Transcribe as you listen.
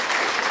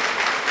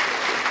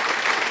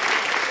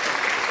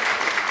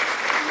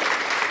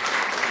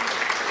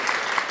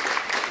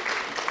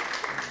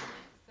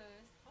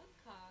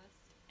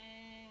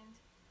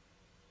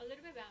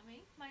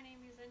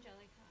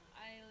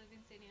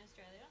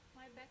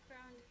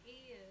background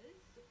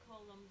is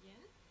Colombian,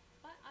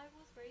 but I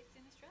was raised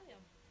in Australia.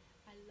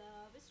 I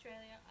love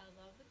Australia. I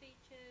love the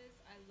beaches.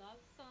 I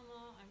love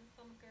summer. I'm a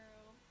summer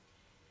girl.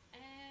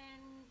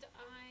 And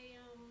I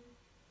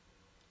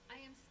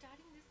am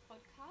starting this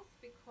podcast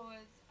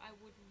because I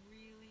would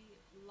really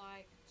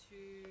like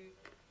to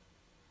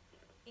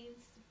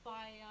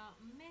inspire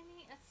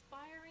many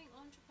aspiring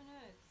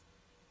entrepreneurs.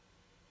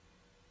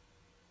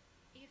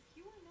 If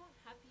you are not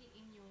happy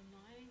in your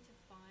 9 to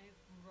 5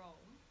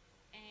 role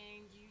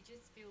and you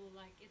just feel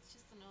like it's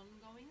just an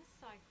ongoing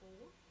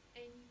cycle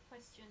and you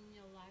question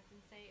your life and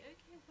say,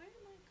 okay, where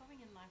am I going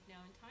in life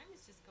now? And time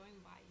is just going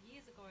by,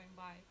 years are going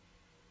by,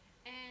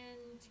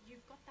 and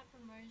you've got that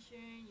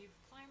promotion, you've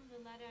climbed the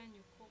ladder in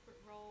your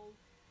corporate role,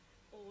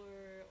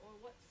 or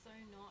what's so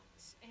not,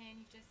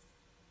 and you just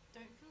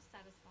don't feel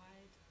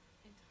satisfied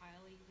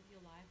entirely with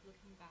your life.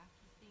 Looking back,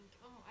 you think,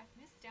 oh, I've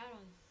missed out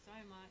on so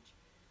much.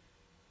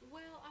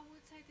 Well, I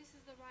would say this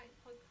is the right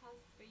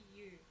podcast for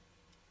you.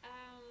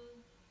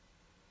 Um,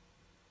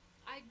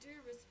 I do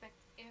respect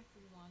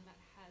everyone that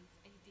has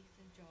a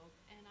decent job,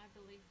 and I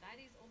believe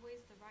that is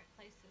always the right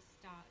place to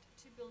start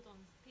to build on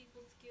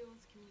people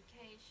skills,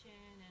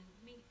 communication, and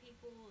meet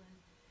people, and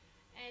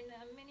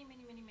many,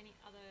 many, many, many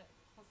other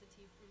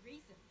positive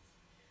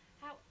reasons.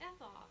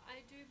 However,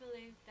 I do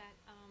believe that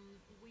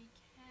we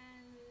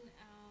can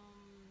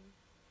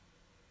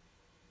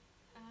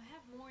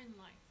have more in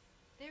life.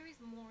 There is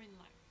more in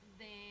life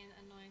than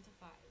a 9 to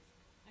 5.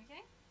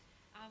 Okay?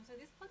 So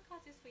this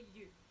podcast is for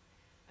you.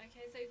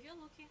 Okay, so if you're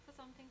looking for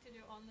something to do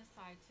on the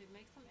side to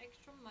make some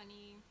extra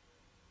money,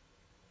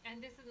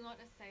 and this is not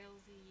a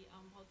salesy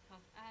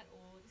podcast at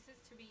all. This is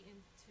to be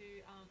to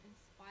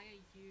inspire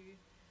you,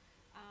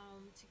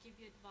 to give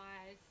you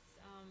advice,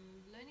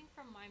 learning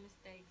from my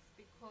mistakes.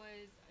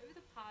 Because over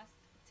the past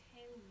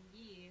 10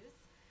 years,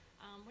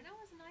 when I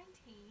was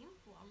 19,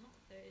 well, I'm not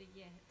 30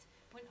 yet.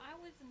 When I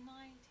was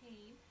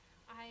 19,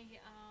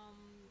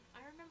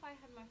 I remember I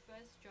had my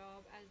first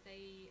job as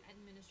a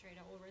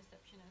administrator or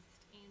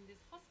receptionist in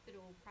this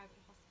hospital, private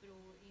hospital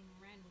in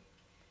Randwick,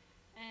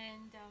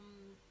 and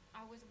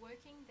I was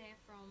working there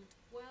from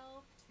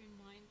 12 to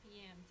 9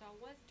 p.m. So I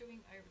was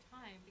doing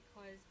overtime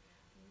because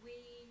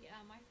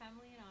my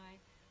family and I,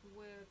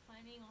 were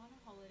planning on a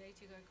holiday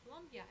to go to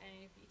Colombia.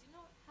 And if you did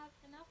not have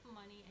enough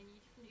money, and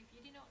if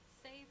you did not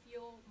save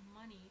your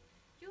money,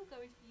 you're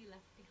going to be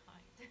left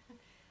behind.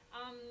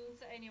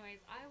 So,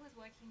 anyways, I was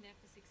working there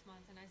for 6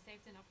 months, and I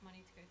saved enough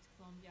money to go to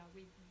Colombia.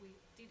 We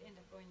did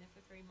end up going there for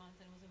 3 months,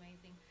 and it was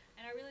amazing.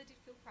 And I really did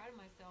feel proud of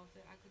myself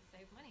that I could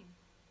save money.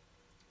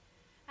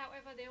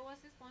 However, there was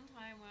this one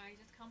time where I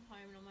just come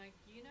home and I'm like,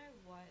 you know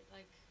what?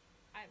 Like,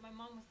 my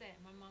mom was there.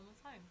 My mom was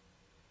home,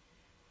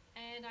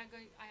 and I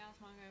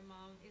asked my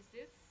mom, is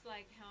this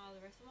like how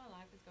the rest of my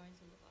life is going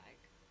to look like?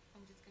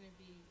 I'm just going to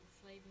be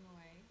slaving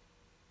away.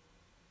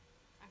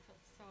 I felt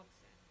so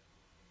upset.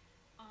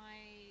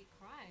 I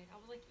cried. I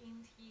was like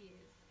in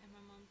tears, and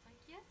my mom's like,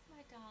 "Yes,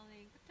 my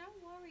darling, but don't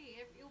worry,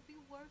 it'll be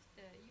worth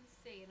it. You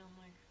see." And I'm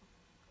like, "Oh my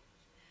gosh."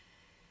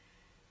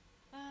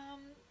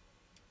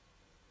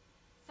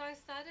 So I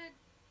started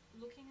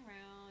looking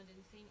around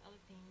and seeing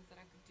other things that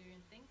I could do,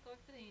 and thank God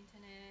for the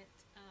internet.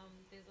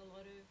 There's a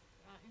lot of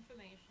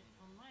information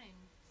online.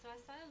 So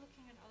I started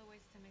looking at other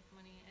ways to make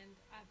money, and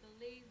I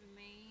believe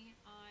me,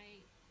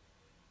 I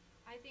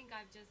think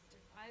I've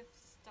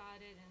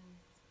started, and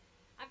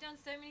I've done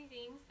so many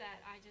things that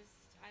I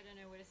don't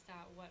know where to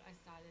start, what I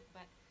started.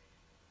 But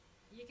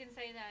you can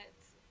say that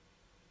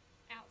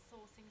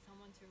outsourcing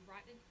someone to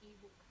write an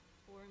ebook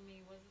for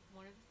me was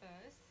one of the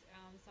first.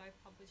 So I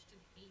published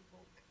an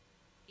ebook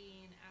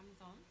in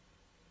Amazon.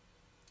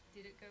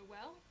 Did it go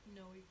well?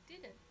 No, it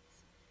didn't.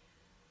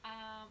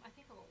 I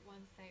think I got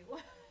one sale.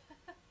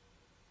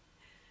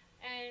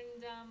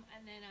 And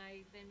then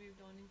I then moved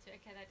on into,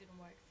 okay, that didn't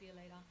work, see you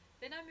later.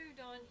 Then I moved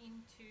on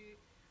into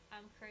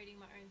creating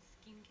my own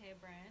skincare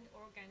brand,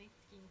 organic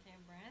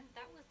skincare brand.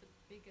 That was the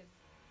biggest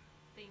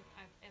thing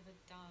I've ever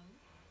done.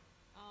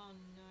 Oh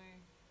no,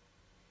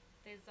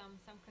 there's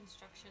some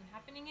construction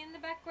happening in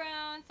the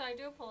background, so I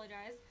do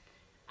apologize.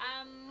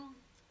 Um,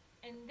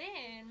 and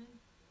then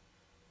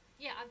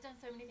yeah, I've done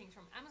so many things,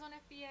 from Amazon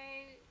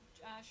FBA,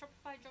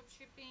 Shopify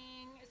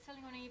dropshipping,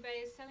 selling on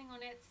eBay, selling on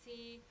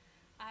Etsy,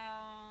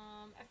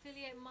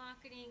 affiliate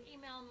marketing,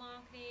 email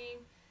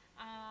marketing,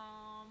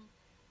 um,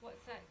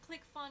 what's that?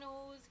 Click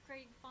funnels,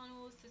 creating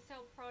funnels to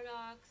sell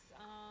products,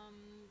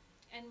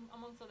 and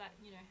amongst all that,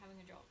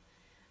 having a job.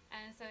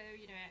 And so,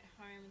 at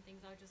home and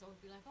things, I'll just always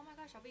be like, oh my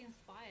gosh, I'll be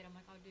inspired. I'm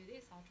like, I'll do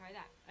this, I'll try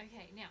that.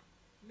 Okay, now,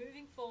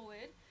 moving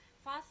forward,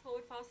 fast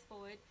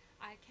forward,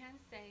 I can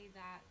say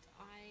that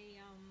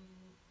I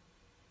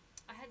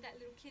had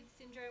that little kid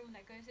syndrome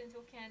that goes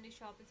into a candy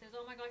shop and says,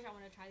 oh my gosh, I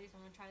want to try this, I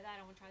want to try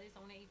that, I want to try this, I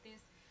want to eat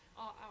this.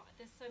 Oh,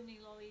 there's so many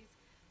lollies.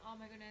 Oh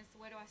my goodness,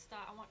 where do I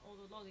start? I want all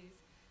the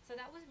lollies. So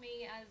that was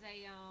me as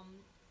a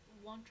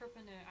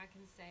entrepreneur, I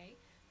can say,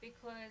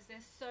 because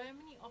there's so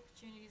many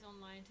opportunities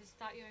online to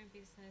start your own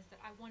business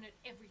that I wanted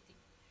everything.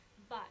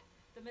 But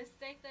the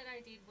mistake that I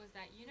did was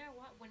that, you know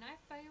what, when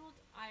I failed,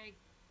 I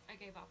I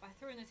gave up. I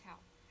threw in the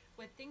towel.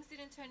 When things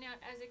didn't turn out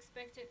as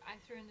expected,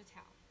 I threw in the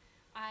towel.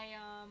 I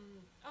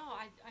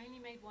only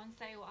made one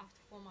sale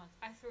after 4 months.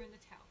 I threw in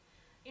the towel.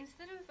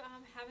 Instead of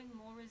having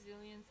more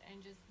resilience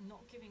and just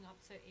not giving up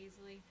so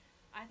easily,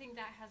 I think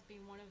that has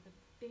been one of the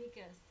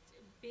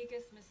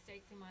biggest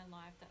mistakes in my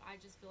life, that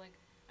I just feel like,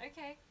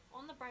 okay,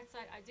 on the bright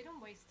side, I didn't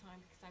waste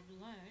time because I've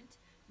learned,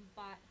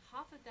 but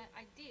half of that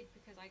I did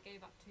because I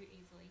gave up too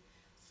easily.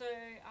 So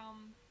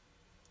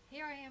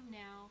here I am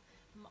now.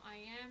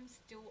 I am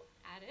still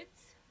at it,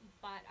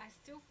 but I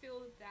still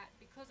feel that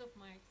because of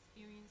my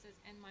experiences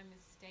and my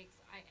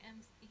mistakes, I am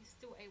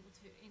still able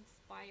to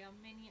inspire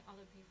many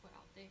other people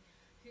out there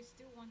who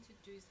still want to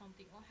do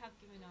something, or have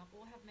given up,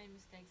 or have made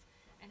mistakes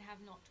and have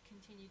not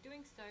continued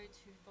doing so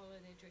to follow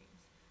their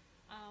dreams.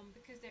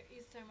 Because there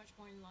is so much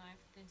more in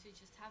life than to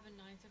just have a 9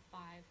 to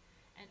 5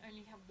 and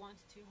only have 1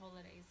 to 2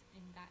 holidays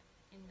in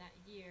that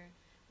year,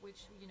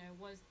 which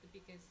was the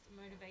biggest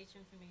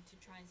motivation for me to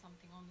try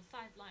something on the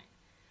sideline.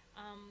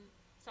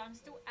 So I'm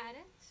still at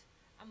it.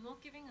 I'm not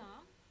giving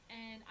up,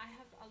 and I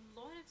have a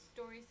lot of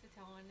stories to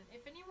tell. And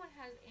if anyone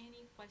has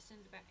any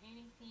questions about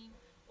anything,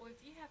 or if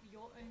you have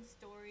your own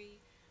story,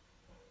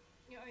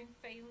 your own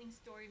failing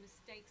story,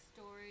 mistake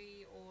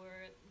story,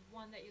 or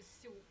one that you're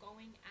still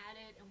going at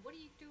it, and what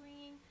are you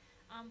doing?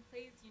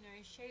 Please,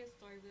 share your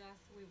story with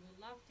us. We would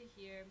love to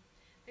hear.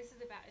 This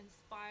is about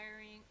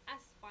inspiring,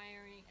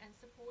 aspiring, and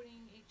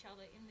supporting each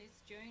other in this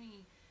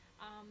journey,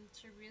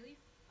 to really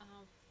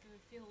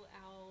fulfill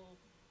our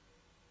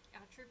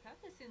true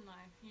purpose in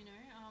life.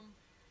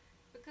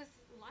 Because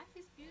life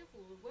is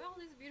beautiful, the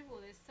world is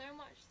beautiful. There's so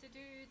much to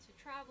do, to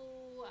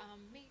travel,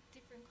 meet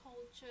different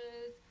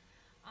cultures,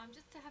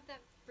 just to have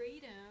that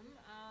freedom,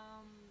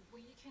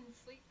 where you can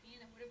sleep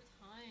in at whatever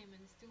time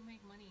and still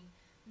make money.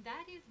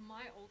 That is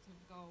my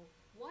ultimate goal.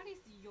 What is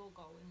your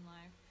goal in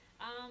life?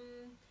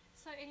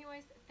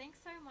 Anyways, thanks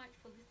so much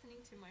for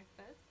listening to my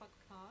first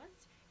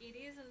podcast. It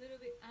is a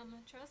little bit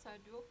amateur, so I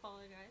do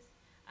apologize.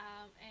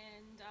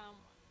 And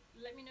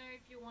let me know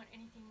if you want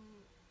anything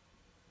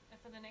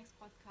for the next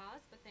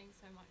podcast. But thanks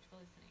so much for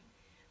listening.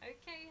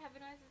 Okay, have a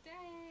nice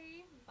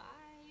day.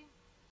 Bye.